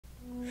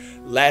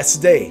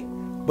Last day,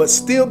 but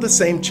still the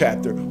same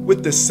chapter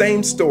with the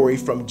same story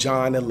from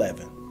John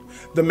 11.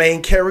 The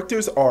main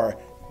characters are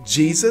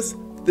Jesus,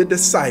 the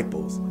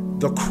disciples,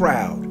 the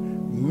crowd,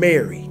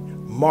 Mary,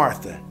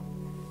 Martha,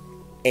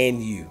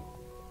 and you.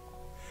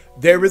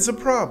 There is a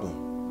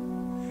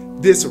problem.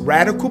 This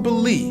radical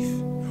belief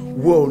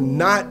will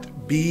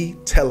not be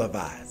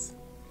televised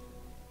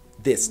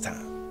this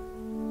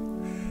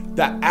time.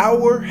 The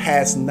hour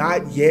has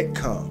not yet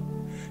come.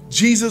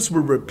 Jesus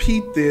will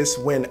repeat this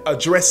when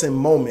addressing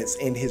moments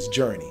in his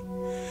journey.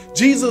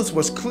 Jesus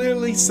was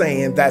clearly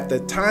saying that the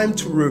time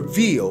to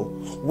reveal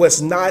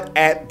was not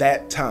at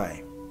that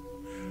time.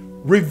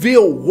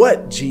 Reveal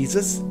what,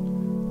 Jesus?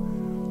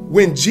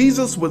 When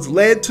Jesus was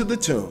led to the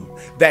tomb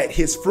that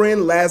his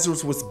friend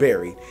Lazarus was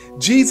buried,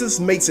 Jesus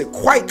makes it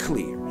quite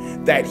clear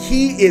that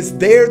he is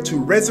there to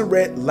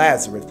resurrect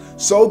Lazarus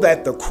so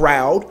that the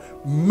crowd,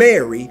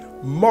 Mary,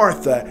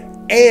 Martha,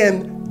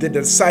 and the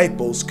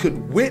disciples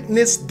could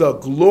witness the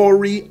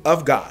glory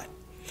of God.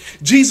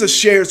 Jesus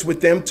shares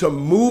with them to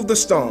move the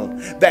stone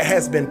that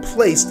has been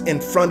placed in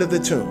front of the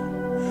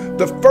tomb.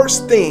 The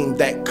first thing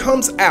that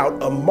comes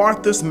out of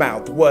Martha's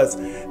mouth was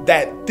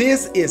that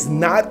this is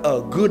not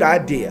a good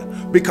idea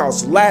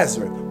because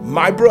Lazarus,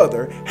 my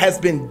brother, has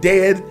been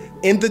dead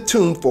in the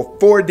tomb for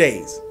 4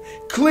 days.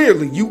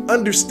 Clearly, you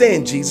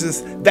understand,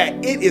 Jesus, that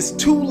it is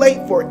too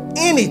late for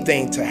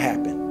anything to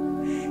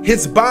happen.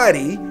 His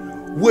body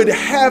would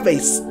have a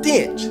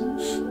stench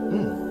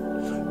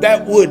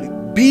that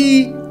would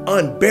be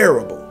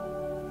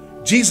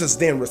unbearable. Jesus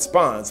then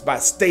responds by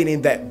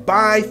stating that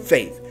by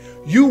faith,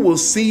 you will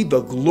see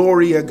the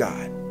glory of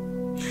God.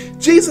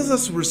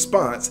 Jesus'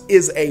 response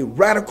is a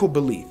radical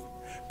belief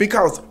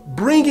because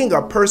bringing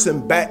a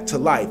person back to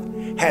life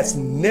has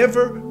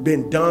never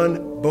been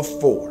done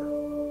before.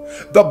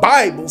 The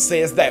Bible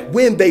says that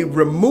when they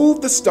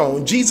remove the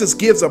stone, Jesus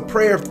gives a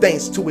prayer of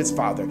thanks to his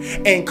Father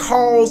and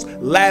calls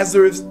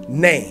Lazarus'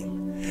 name.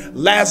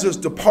 Lazarus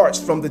departs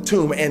from the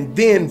tomb and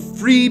then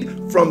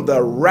freed from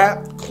the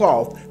wrapped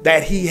cloth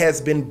that he has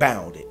been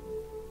bound in.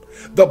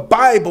 The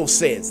Bible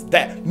says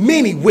that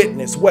many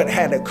witnessed what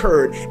had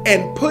occurred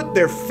and put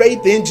their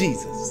faith in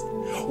Jesus,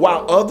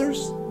 while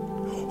others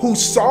who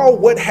saw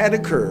what had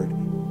occurred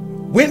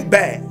went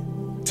back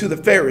to the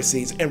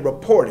Pharisees and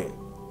reported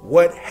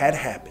what had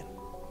happened.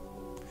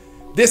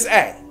 This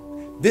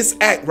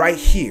act right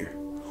here,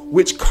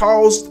 which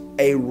caused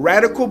a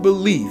radical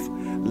belief,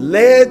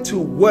 led to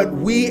what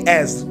we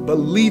as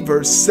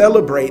believers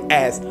celebrate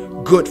as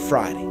Good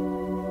Friday.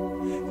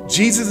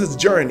 Jesus'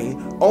 journey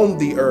on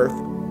the earth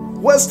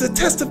was to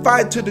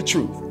testify to the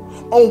truth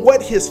on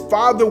what his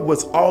Father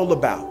was all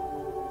about.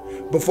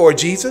 Before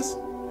Jesus,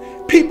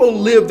 people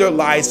lived their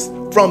lives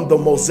from the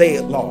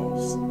Mosaic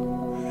laws.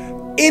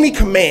 Any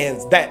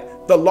commands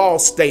that the law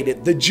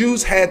stated, the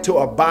Jews had to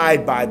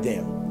abide by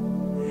them.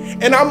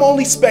 And I'm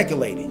only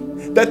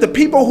speculating that the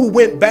people who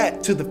went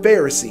back to the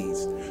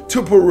Pharisees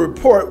to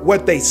report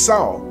what they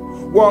saw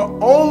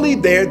were only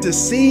there to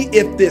see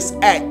if this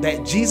act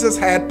that Jesus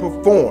had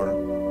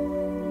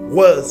performed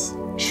was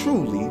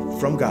truly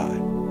from God.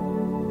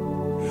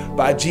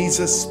 By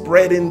Jesus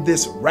spreading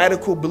this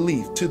radical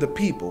belief to the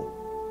people,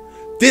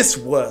 this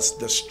was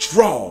the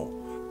straw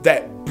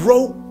that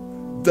broke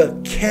the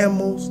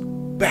camel's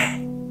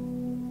back.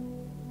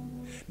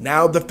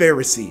 Now the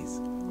Pharisees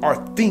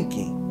are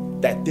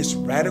thinking that this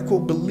radical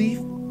belief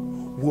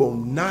will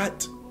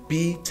not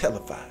be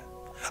televised.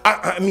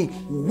 I mean,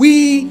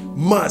 we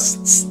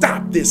must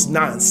stop this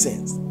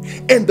nonsense.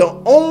 And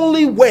the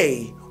only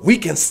way we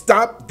can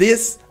stop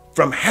this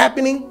from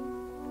happening,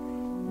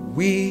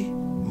 we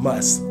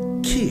must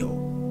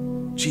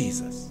kill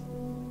Jesus.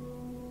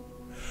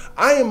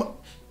 I am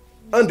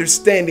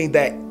understanding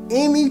that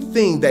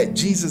anything that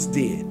Jesus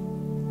did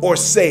or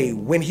say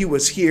when he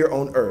was here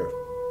on earth,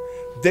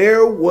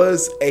 there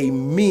was a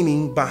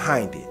meaning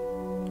behind it.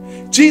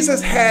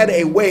 Jesus had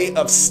a way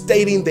of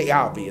stating the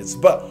obvious,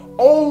 but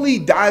only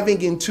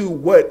diving into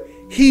what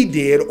he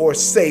did or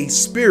say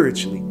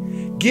spiritually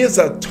gives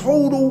a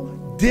total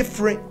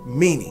different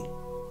meaning.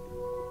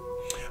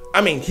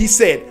 I mean, he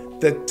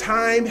said, the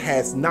time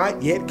has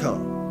not yet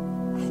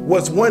come,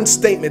 was one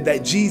statement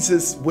that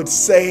Jesus would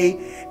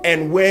say.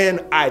 And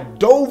when I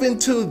dove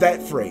into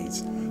that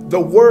phrase, the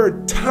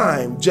word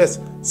time just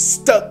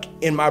stuck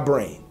in my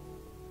brain.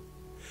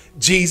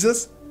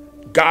 Jesus,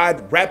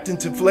 God wrapped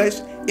into flesh,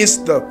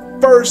 is the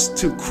first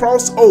to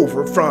cross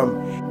over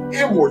from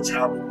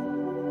immortality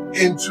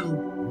into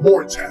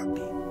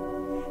mortality.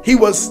 He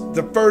was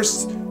the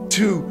first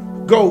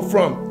to go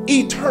from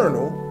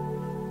eternal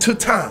to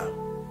time.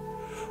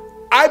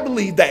 I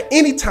believe that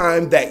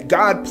anytime that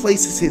God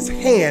places his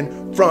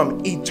hand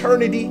from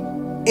eternity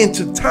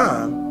into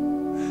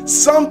time,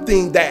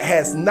 something that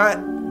has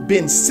not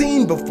been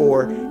seen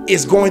before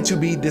is going to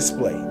be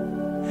displayed.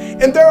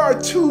 And there are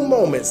two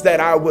moments that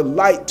I would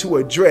like to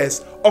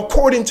address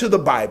according to the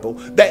Bible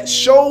that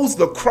shows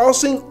the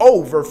crossing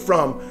over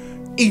from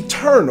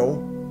eternal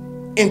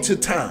into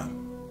time.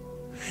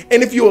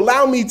 And if you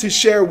allow me to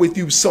share with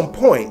you some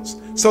points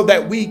so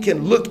that we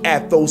can look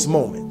at those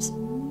moments.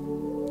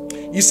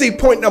 You see,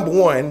 point number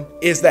one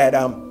is that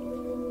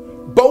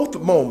both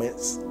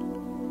moments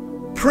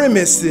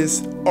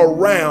premises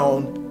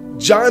around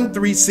John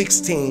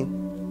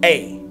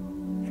 3:16a.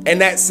 And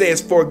that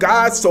says, for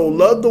God so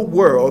loved the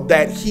world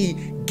that he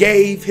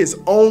gave his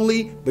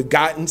only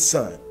begotten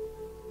son.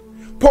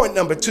 Point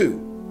number two,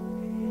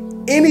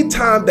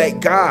 anytime that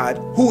God,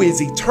 who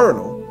is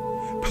eternal,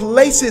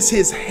 places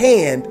his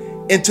hand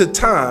into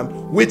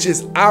time, which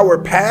is our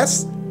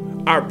past,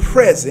 our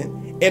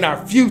present, and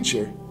our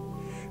future,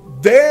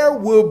 there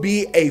will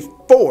be a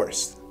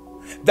force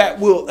that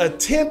will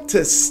attempt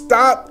to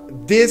stop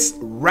this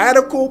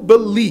radical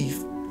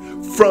belief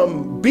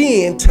from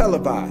being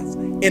televised.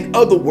 In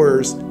other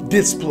words,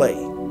 displayed.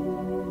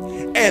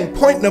 And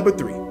point number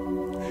three,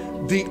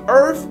 the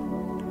earth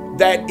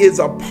that is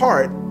a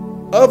part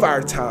of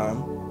our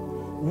time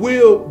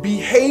will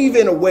behave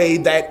in a way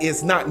that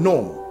is not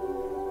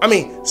normal. I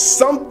mean,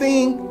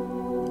 something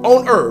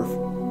on earth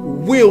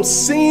will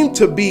seem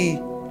to be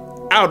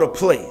out of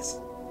place,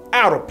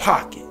 out of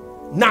pocket,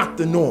 not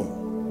the normal.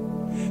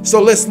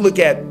 So let's look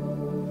at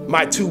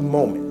my two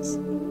moments.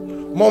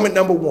 Moment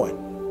number one,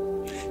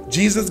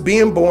 Jesus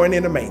being born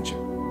in a manger.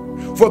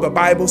 For the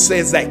Bible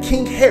says that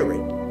King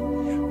Herod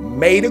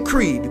made a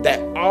creed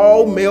that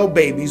all male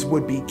babies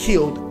would be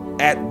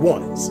killed at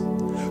once.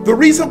 The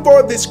reason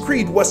for this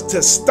creed was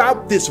to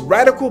stop this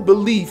radical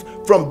belief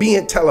from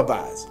being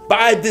televised.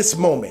 By this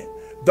moment,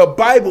 the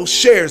Bible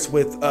shares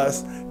with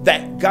us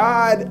that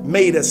God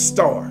made a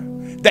star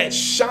that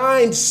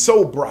shined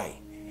so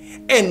bright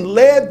and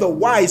led the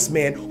wise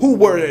men who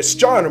were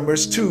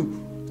astronomers to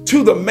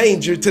the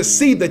manger to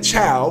see the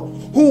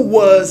child who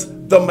was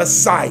the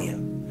Messiah.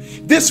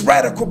 This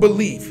radical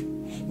belief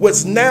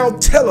was now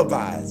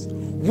televised,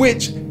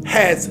 which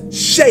has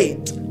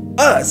shaped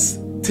us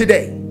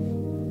today.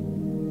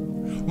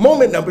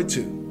 Moment number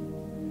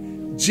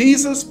two,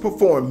 Jesus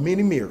performed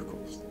many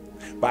miracles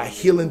by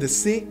healing the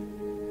sick,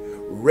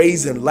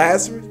 raising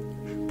Lazarus,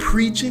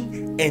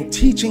 preaching and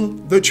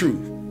teaching the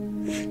truth.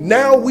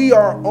 Now we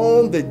are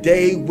on the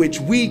day which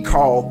we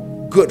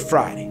call Good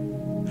Friday,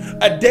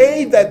 a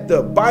day that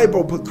the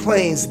Bible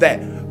proclaims that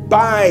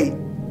by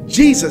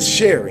Jesus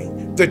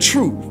sharing the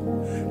truth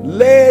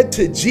led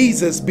to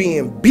Jesus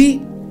being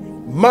beat,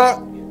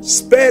 mocked,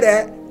 spat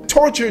at,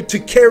 tortured to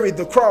carry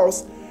the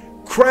cross,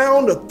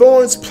 crown of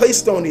thorns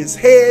placed on his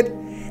head,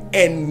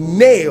 and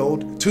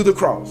nailed to the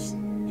cross.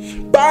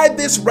 By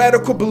this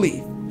radical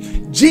belief,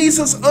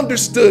 Jesus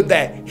understood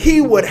that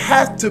he would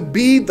have to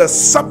be the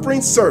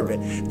suffering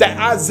servant that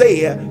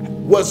Isaiah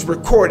was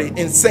recorded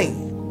in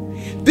saying.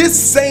 This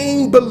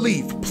same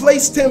belief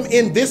placed him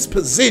in this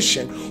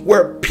position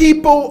where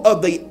people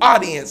of the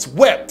audience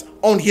wept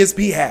on his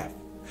behalf.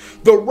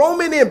 The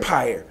Roman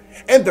Empire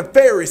and the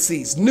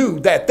Pharisees knew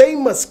that they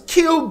must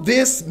kill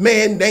this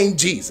man named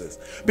Jesus,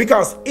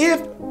 because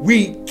if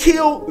we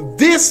kill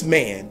this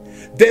man,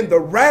 then the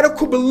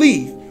radical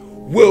belief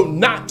will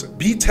not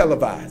be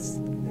televised.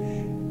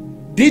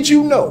 Did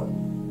you know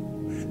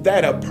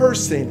that a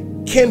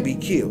person can be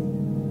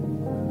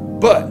killed,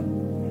 but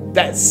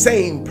that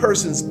same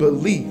person's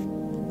belief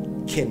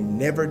can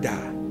never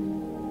die?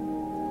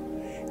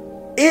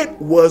 It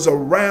was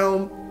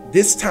around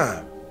this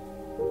time,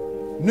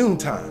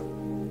 noontime,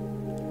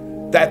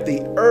 that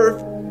the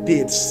earth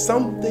did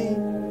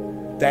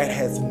something that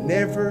has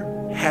never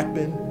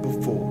happened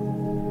before.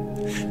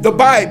 The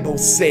Bible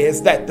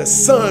says that the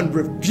sun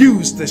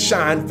refused to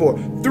shine for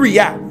 3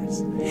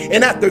 hours.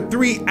 And after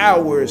 3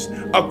 hours,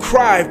 a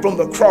cry from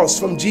the cross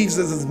from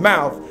Jesus'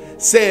 mouth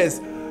says,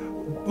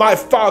 "My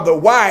Father,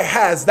 why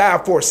hast thou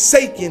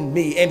forsaken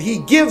me?" And he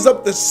gives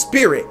up the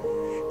spirit,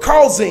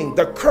 causing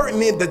the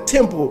curtain in the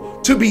temple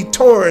to be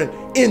torn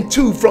in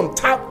two from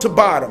top to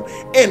bottom.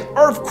 An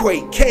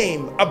earthquake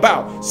came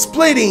about,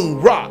 splitting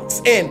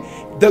rocks, and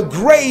the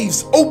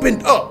graves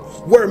opened up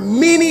where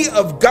many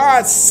of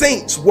God's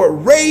saints were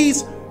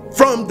raised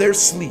from their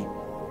sleep.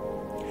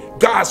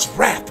 God's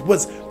wrath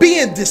was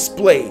being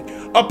displayed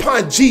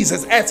upon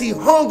Jesus as he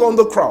hung on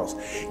the cross,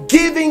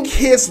 giving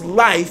his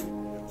life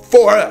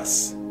for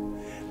us.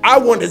 I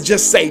want to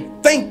just say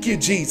thank you,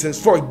 Jesus,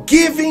 for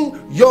giving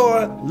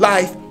your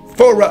life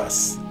for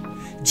us.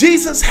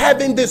 Jesus,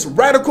 having this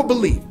radical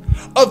belief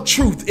of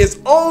truth, is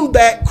on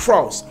that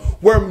cross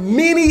where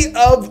many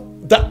of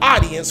the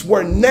audience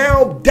were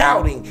now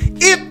doubting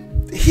if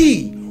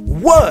he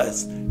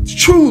was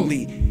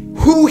truly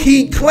who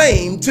he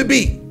claimed to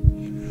be.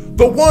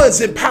 The ones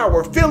in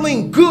power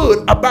feeling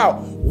good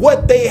about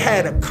what they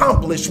had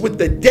accomplished with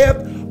the death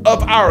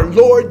of our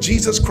Lord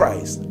Jesus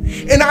Christ.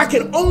 And I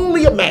can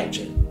only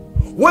imagine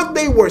what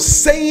they were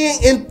saying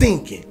and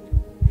thinking.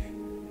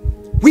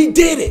 We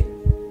did it.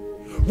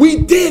 We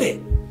did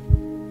it.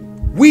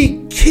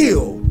 We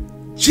killed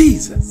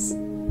Jesus.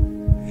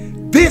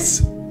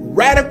 This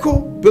radical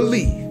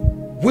belief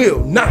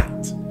will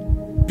not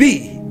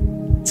be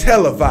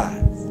televised.